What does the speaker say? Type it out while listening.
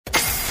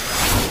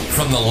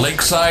from the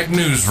Lakeside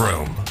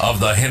Newsroom of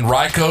the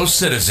Henrico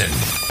Citizen,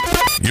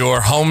 your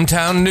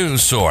hometown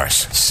news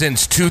source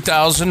since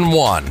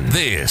 2001.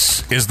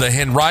 This is the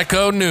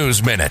Henrico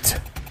News Minute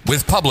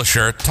with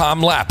publisher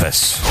Tom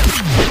Lapis.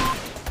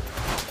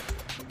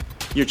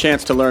 Your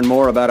chance to learn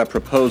more about a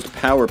proposed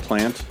power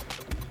plant.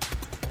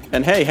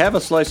 And hey, have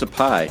a slice of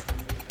pie.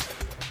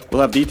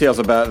 We'll have details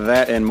about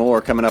that and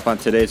more coming up on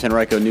today's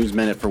Henrico News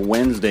Minute for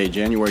Wednesday,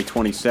 January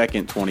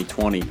 22nd,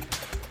 2020.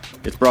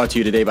 It's brought to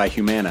you today by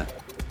Humana.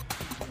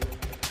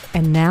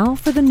 And now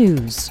for the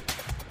news.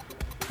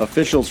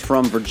 Officials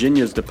from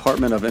Virginia's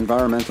Department of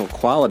Environmental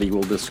Quality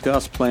will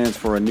discuss plans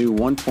for a new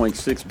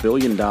 $1.6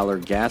 billion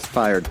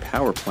gas-fired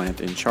power plant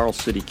in Charles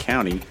City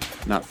County,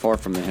 not far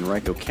from the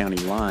Henrico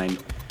County line,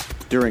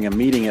 during a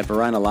meeting at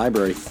Varina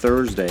Library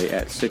Thursday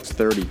at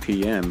 6:30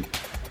 p.m.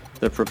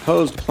 The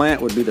proposed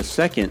plant would be the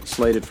second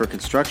slated for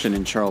construction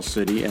in Charles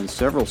City, and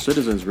several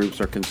citizens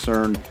groups are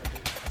concerned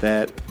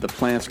that the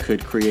plants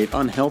could create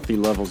unhealthy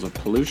levels of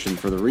pollution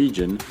for the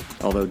region,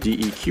 although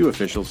DEQ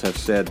officials have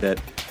said that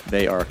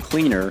they are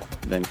cleaner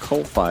than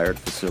coal-fired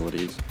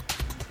facilities.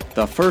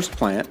 The first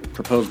plant,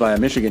 proposed by a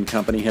Michigan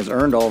company, has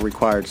earned all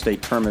required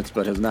state permits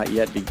but has not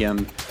yet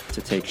begun to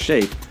take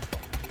shape.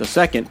 The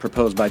second,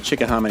 proposed by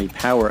Chickahominy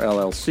Power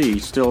LLC,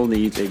 still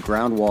needs a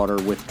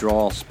groundwater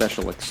withdrawal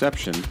special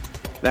exception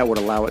that would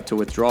allow it to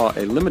withdraw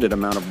a limited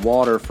amount of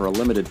water for a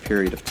limited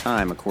period of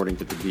time, according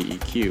to the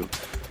DEQ.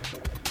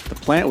 The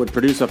plant would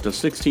produce up to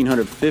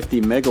 1,650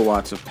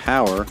 megawatts of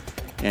power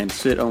and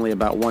sit only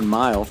about 1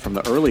 mile from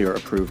the earlier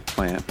approved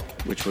plant,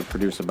 which would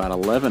produce about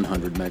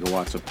 1,100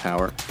 megawatts of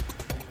power.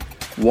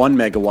 1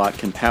 megawatt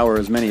can power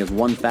as many as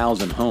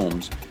 1,000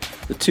 homes.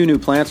 The two new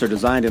plants are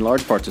designed in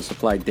large part to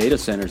supply data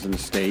centers in the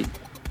state,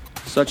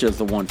 such as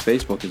the one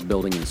Facebook is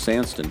building in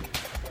Sandston.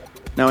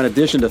 Now, in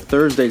addition to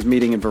Thursday's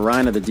meeting in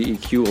Varina, the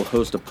DEQ will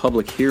host a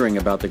public hearing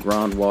about the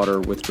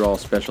groundwater withdrawal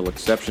special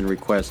exception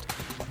request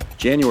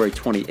January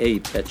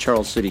 28th at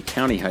Charles City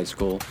County High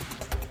School.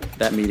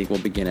 That meeting will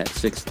begin at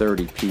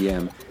 6:30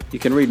 p.m. You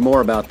can read more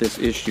about this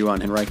issue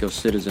on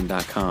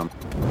henricocitizen.com.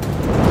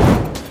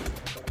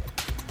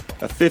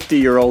 A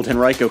 50-year-old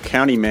Henrico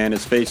County man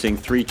is facing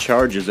 3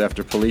 charges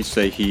after police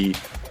say he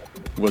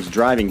was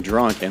driving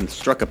drunk and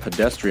struck a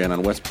pedestrian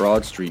on West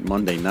Broad Street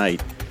Monday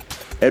night.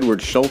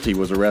 Edward Schulte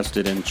was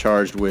arrested and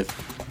charged with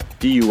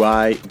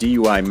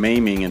DUI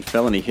maiming, and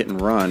felony hit and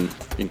run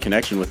in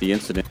connection with the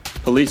incident.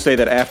 Police say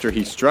that after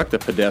he struck the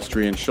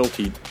pedestrian,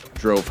 Schulte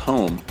drove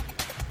home.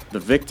 The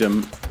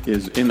victim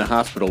is in the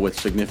hospital with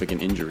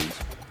significant injuries.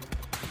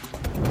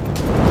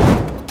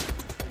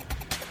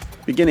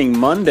 Beginning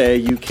Monday,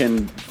 you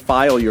can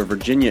file your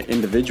Virginia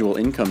individual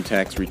income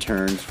tax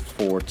returns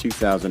for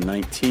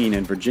 2019,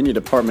 and Virginia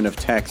Department of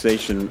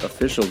Taxation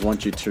officials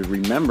want you to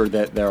remember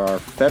that there are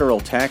federal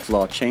tax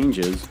law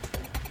changes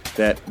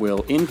that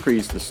will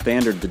increase the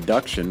standard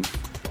deduction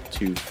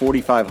to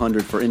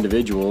 $4,500 for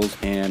individuals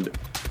and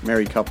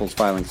married couples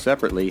filing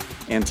separately,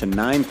 and to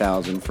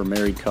 $9,000 for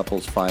married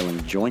couples filing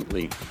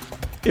jointly.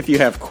 If you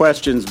have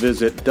questions,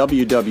 visit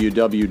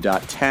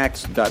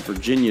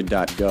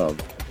www.tax.virginia.gov.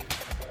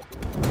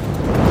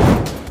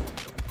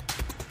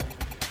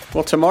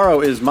 Well,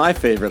 tomorrow is my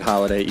favorite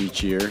holiday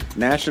each year,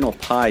 National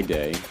Pie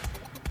Day.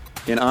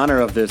 In honor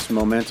of this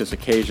momentous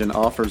occasion,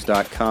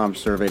 Offers.com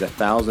surveyed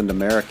 1,000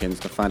 Americans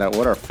to find out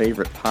what our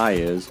favorite pie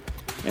is,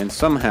 and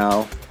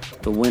somehow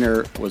the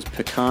winner was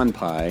pecan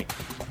pie.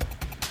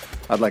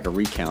 I'd like a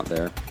recount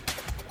there.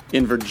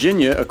 In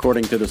Virginia,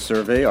 according to the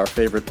survey, our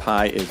favorite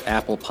pie is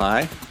apple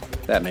pie.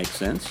 That makes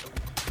sense.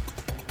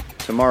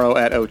 Tomorrow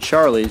at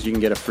O'Charlie's, you can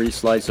get a free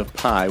slice of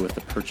pie with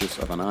the purchase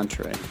of an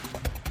entree.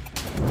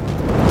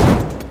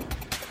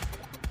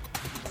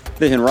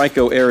 The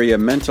Henrico Area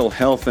Mental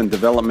Health and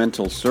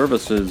Developmental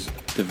Services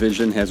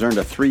Division has earned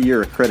a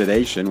 3-year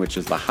accreditation, which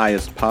is the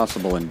highest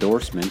possible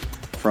endorsement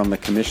from the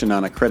Commission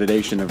on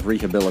Accreditation of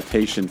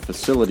Rehabilitation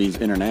Facilities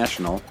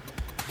International.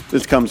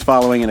 This comes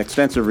following an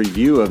extensive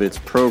review of its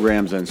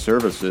programs and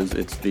services.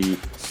 It's the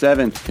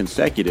 7th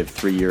consecutive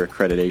 3-year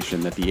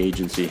accreditation that the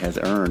agency has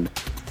earned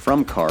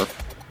from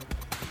CARF.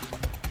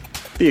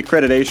 The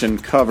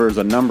accreditation covers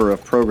a number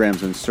of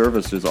programs and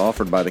services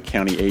offered by the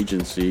county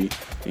agency,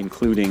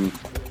 including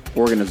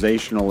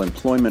organizational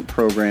employment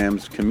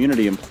programs,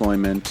 community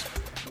employment,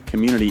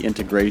 community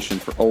integration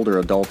for older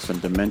adults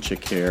and dementia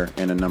care,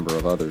 and a number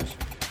of others.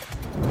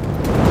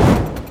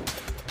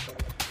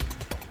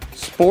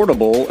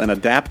 Sportable, an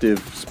adaptive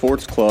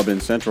sports club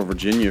in Central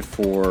Virginia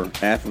for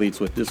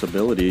athletes with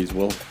disabilities,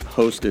 will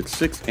host its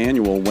 6th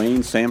annual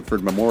Wayne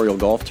Samford Memorial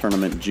Golf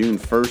Tournament June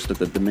 1st at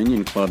the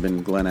Dominion Club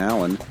in Glen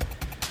Allen.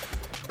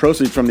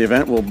 Proceeds from the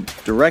event will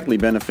directly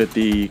benefit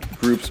the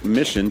group's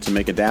mission to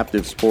make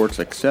adaptive sports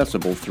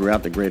accessible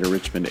throughout the greater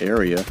Richmond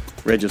area.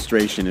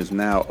 Registration is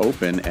now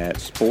open at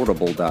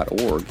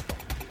sportable.org.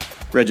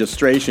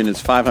 Registration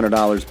is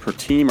 $500 per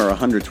team or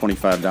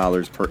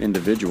 $125 per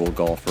individual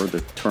golfer. The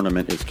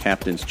tournament is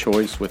captain's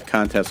choice with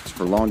contests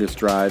for longest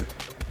drive,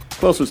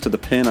 closest to the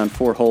pin on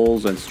 4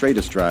 holes, and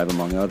straightest drive,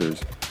 among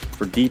others.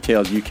 For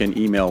details, you can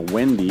email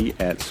Wendy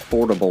at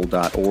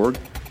sportable.org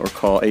or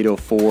call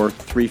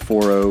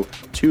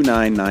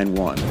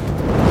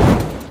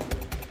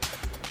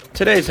 804-340-2991.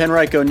 Today's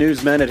Henrico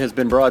News Minute has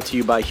been brought to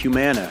you by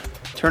Humana.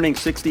 Turning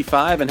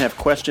 65 and have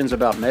questions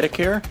about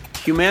Medicare?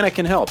 Humana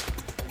can help.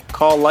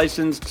 Call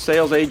licensed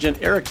sales agent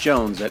Eric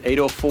Jones at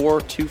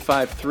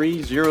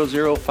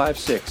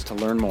 804-253-0056 to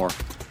learn more.